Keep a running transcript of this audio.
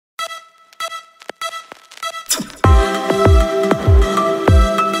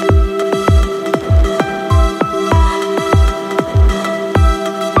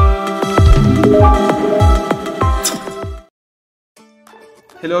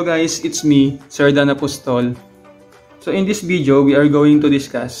Hello guys, it's me, Sir Dan Apostol. So in this video, we are going to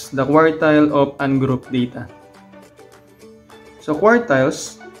discuss the quartile of ungrouped data. So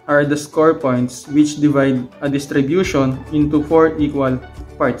quartiles are the score points which divide a distribution into 4 equal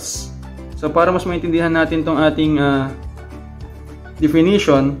parts. So para mas maintindihan natin tong ating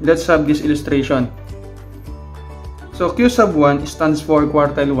definition, let's have this illustration. So Q sub 1 stands for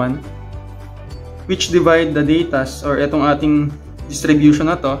quartile 1, which divide the data or etong ating distribution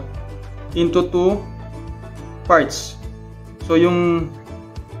na to into 2 parts. So yung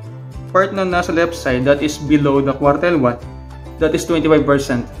part na nasa left side, that is below the quartile 1, that is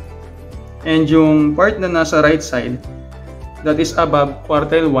 25%. And yung part na nasa right side, that is above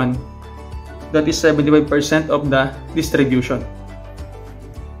quartile 1, that is 75% of the distribution.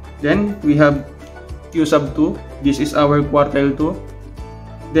 Then we have Q sub 2, this is our quartile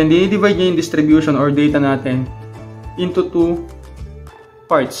 2. Then dinidivide niya yung distribution or data natin into 2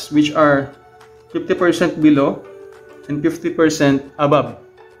 parts, which are 50% below and 50% above.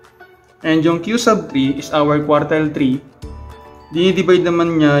 And yung Q sub 3 is our quartile 3. Dinidivide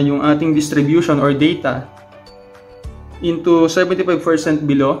naman niya yung ating distribution or data into 75%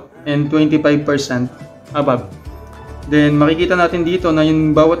 below and 25% above. Then makikita natin dito na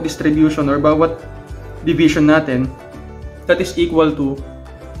yung bawat distribution or bawat division natin, that is equal to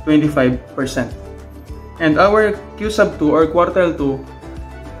 25%. And our Q sub 2 or quartile 2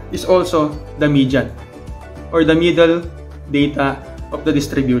 is also the median or the middle data of the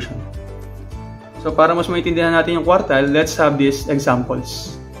distribution. So para mas maintindihan natin yung quartile, let's have these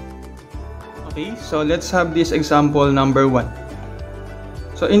examples. Okay, so let's have this example number 1.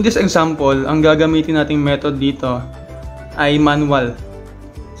 So in this example, ang gagamitin nating method dito ay manual.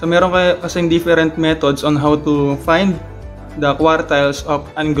 So meron kasing different methods on how to find the quartiles of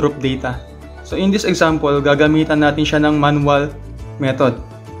ungrouped data. So in this example, gagamitan natin siya ng manual method.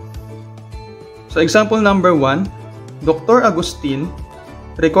 So example number 1, Dr. Agustin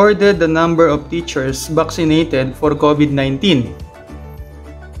recorded the number of teachers vaccinated for COVID-19.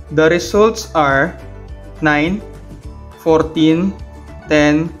 The results are 9, 14,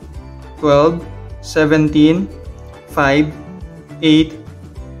 10, 12, 17, 5, 8,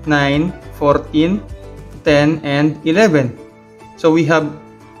 9, 14, 10, and 11. So we have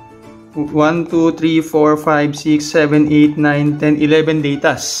 1, 2, 3, 4, 5, 6, 7, 8, 9, 10, 11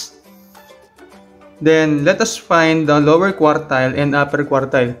 datas. Then, let us find the lower quartile and upper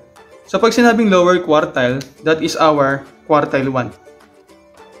quartile. So, pag sinabing lower quartile, that is our quartile 1.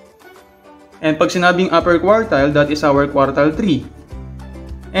 And pag sinabing upper quartile, that is our quartile 3.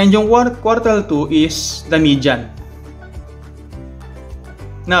 And yung quartile 2 is the median.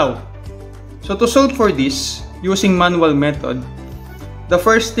 Now, so to solve for this, using manual method, the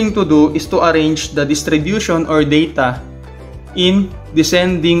first thing to do is to arrange the distribution or data in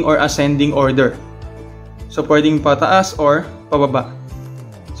descending or ascending order. So, pwedeng pataas or pababa.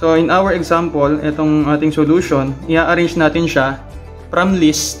 So, in our example, itong ating solution, i-arrange natin siya from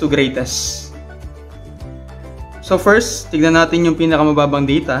least to greatest. So, first, tignan natin yung pinakamababang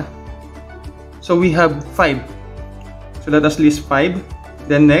data. So, we have 5. So, let us list 5.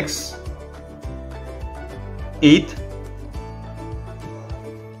 Then, next, 8.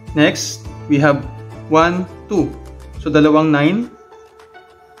 Next, we have 1, 2. So, dalawang 9.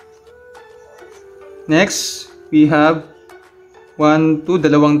 Next, we have 1, 2,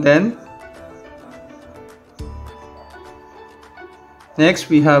 dalawang 10.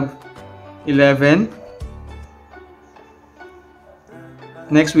 Next, we have 11.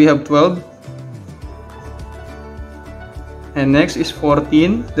 Next, we have 12. And next is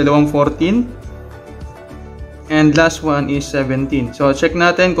 14, dalawang 14. And last one is 17. So, check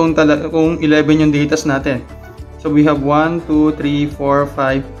natin kung 11 yung datas natin. So, we have 1, 2, 3, 4,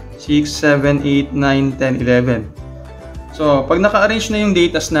 5, 6, 7, 8, 9, 10, 11. So, pag naka-arrange na yung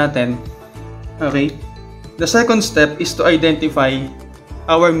datas natin, okay, the second step is to identify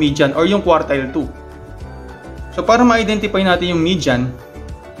our median or yung quartile 2. So, para ma-identify natin yung median,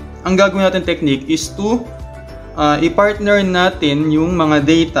 ang gagawin natin technique is to i-partner natin yung mga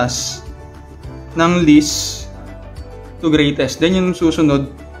datas ng least to greatest. Then yung susunod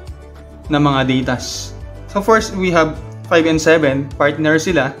na mga datas. So, first, we have 5 and 7, partner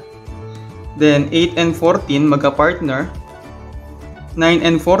sila. Then 8 and 14 magka-partner, 9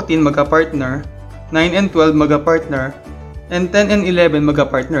 and 14 magka-partner, 9 and 12 magka-partner, and 10 and 11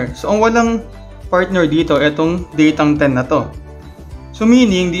 magka-partner. So ang walang partner dito, etong datang 10 na to. So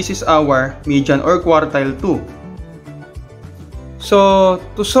meaning this is our median or quartile 2. So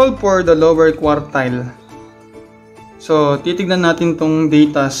to solve for the lower quartile, so titignan natin tong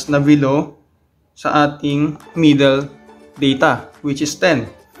datas na below sa ating middle data, which is 10.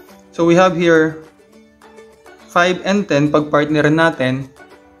 So we have here 5 and 10 pag partnerin natin,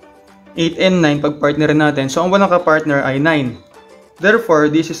 8 and 9 pag partnerin natin. So ang walang ka-partner ay 9. Therefore,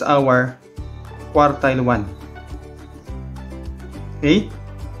 this is our quartile 1. Okay?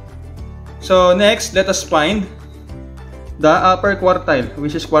 So next, let us find the upper quartile,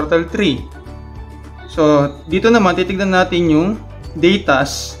 which is quartile 3. So dito naman, titignan natin yung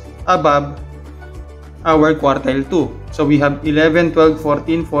datas above our quartile 2. So we have 11, 12,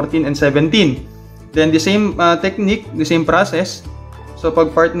 14, 14, and 17. Then the same technique, the same process. So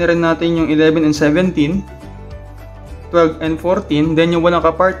pag partnerin natin yung 11 and 17, 12 and 14, then yung walang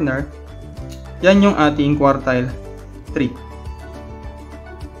ka-partner, yan yung ating quartile 3.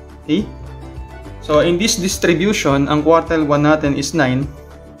 Okay? So in this distribution, ang quartile 1 natin is 9.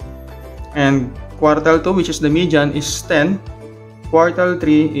 And quartile 2, which is the median, is 10. Quartile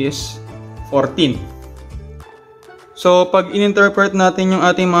 3 is 14. So, pag in-interpret natin yung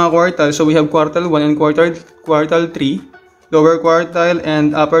ating mga quartile, so we have quartile 1 and quartile 3, lower quartile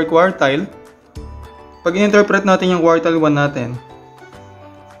and upper quartile. Pag in-interpret natin yung quartile 1 natin,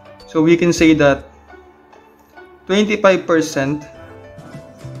 so we can say that 25%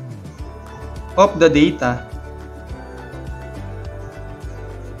 of the data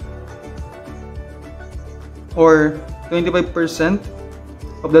or 25%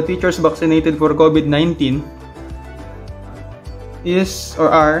 of the teachers vaccinated for COVID-19 is or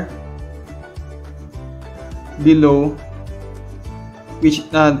are below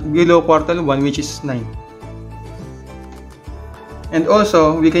quartile 1, which is 9. And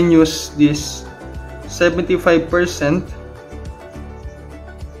also we can use this 75%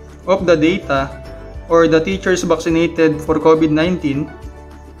 of the data or the teachers vaccinated for COVID-19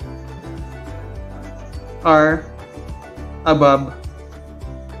 are above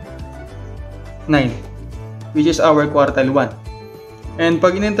 9, which is our quartile 1. And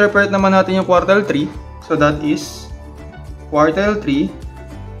pag in-interpret naman natin yung quartile 3, so that is quartile 3.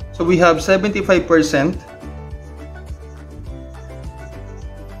 So we have 75%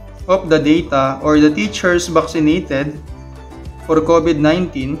 of the data or the teachers vaccinated for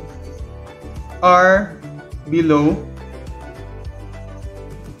COVID-19 are below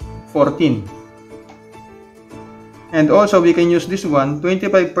 14. And also we can use this one,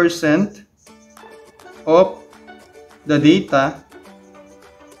 25% of the data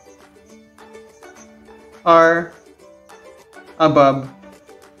are above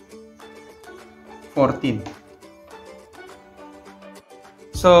 14.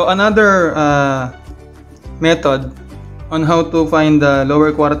 So another method on how to find the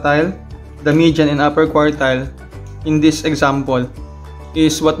lower quartile, the median and upper quartile in this example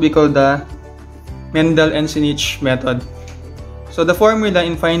is what we call the Mendel and Sinich method. So the formula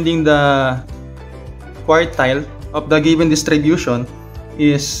in finding the quartile of the given distribution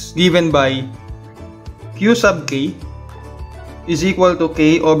is given by Q sub k is equal to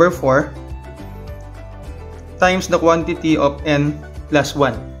k over 4 times the quantity of n plus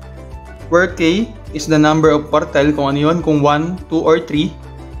 1, where k is the number of quartile, kung ano yun, kung 1, 2, or 3.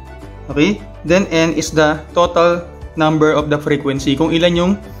 Okay? Then n is the total number of the frequency, kung ilan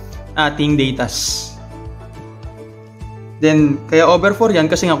yung ating datas. Then, kaya over 4 yan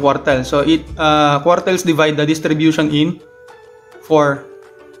kasi nga quartile. So, quartiles divide the distribution in 4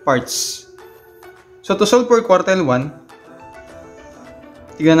 parts. So, to solve for quartile 1,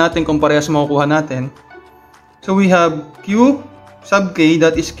 tignan natin kung parehas makukuha natin. So, we have Q sub k,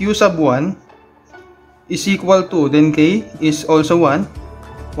 that is Q sub 1, is equal to, then k is also 1,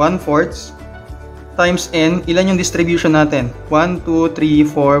 1/4, times n, ilan yung distribution natin? 1, 2, 3,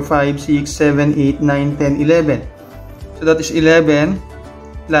 4, 5, 6, 7, 8, 9, 10, 11. So, that is 11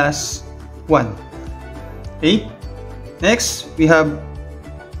 plus 1. Okay? Next, we have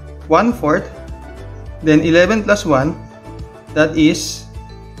 1/4. Then 11 plus 1, that is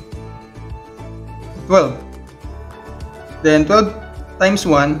 12. Then 12 times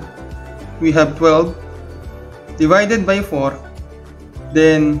 1, we have 12 divided by 4.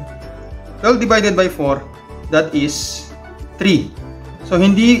 Then 12 divided by 4, that is 3. So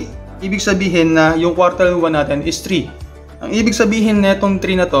hindi ibig sabihin na yung quartile 1 natin is 3. Ang ibig sabihin netong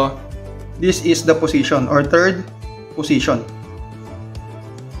 3 na to, this is the position or third position.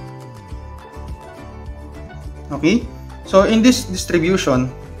 Okay? So, in this distribution,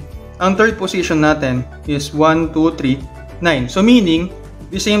 ang third position natin is 1, 2, 3, 9. So, meaning,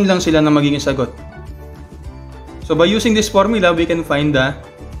 the same lang sila na magiging sagot. So, by using this formula, we can find the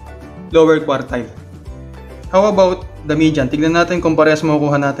lower quartile. How about the median? Tignan natin kung parehas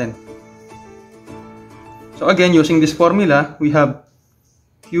makukuha natin. So, again, using this formula, we have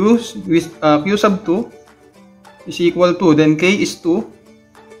Q sub 2 is equal to, then K is 2,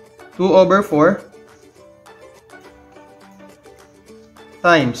 2 over 4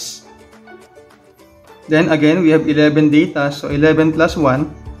 times. Then again, we have 11 data, so 11 plus 1.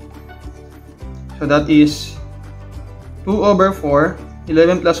 So that is 2 over 4,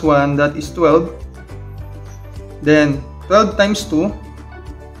 11 plus 1, that is 12. Then 12 times 2,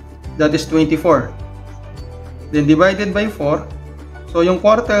 that is 24. Then divided by 4. So yung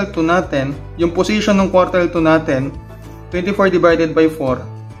quartile 2 natin, yung position ng quartile 2 natin, 24 divided by 4,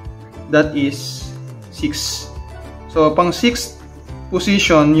 that is 6. So pang 6th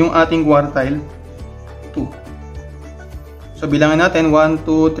position yung ating quartile 2. So bilangan natin 1,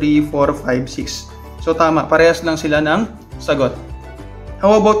 2, 3, 4, 5, 6. So tama, parehas lang sila ng sagot.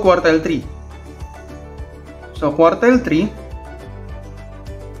 How about quartile 3? So quartile 3,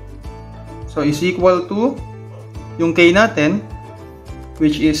 so is equal to yung k natin,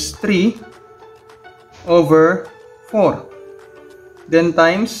 which is 3 over 4. Then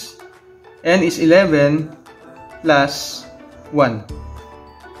times n is 11 plus 1.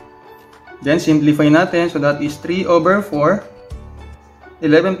 Then simplify natin, so that is 3 over 4.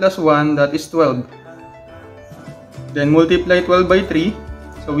 11 plus 1, that is 12. Then multiply 12 by 3,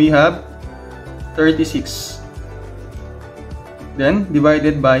 so we have 36. Then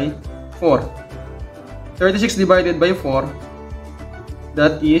divided by 4. 36 divided by 4,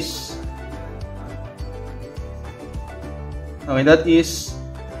 that is, okay, that is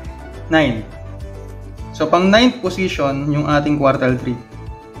 9. So pang 9th position yung ating quartile 3.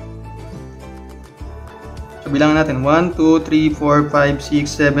 So bilangan natin 1, 2, 3, 4, 5, 6,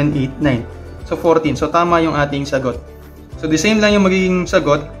 7, 8, 9. So 14. So tama yung ating sagot. So the same lang yung magiging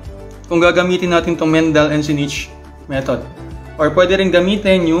sagot kung gagamitin natin itong Mendel and Sinich method. Or pwede rin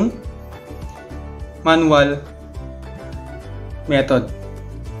gamitin yung manual method.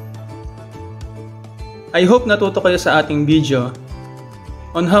 I hope natuto kayo sa ating video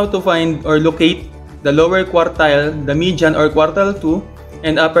on how to find or locate the lower quartile, the median or quartile 2,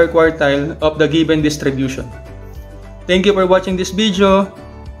 and upper quartile of the given distribution. Thank you for watching this video.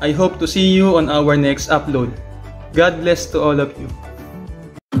 I hope to see you on our next upload. God bless to all of you.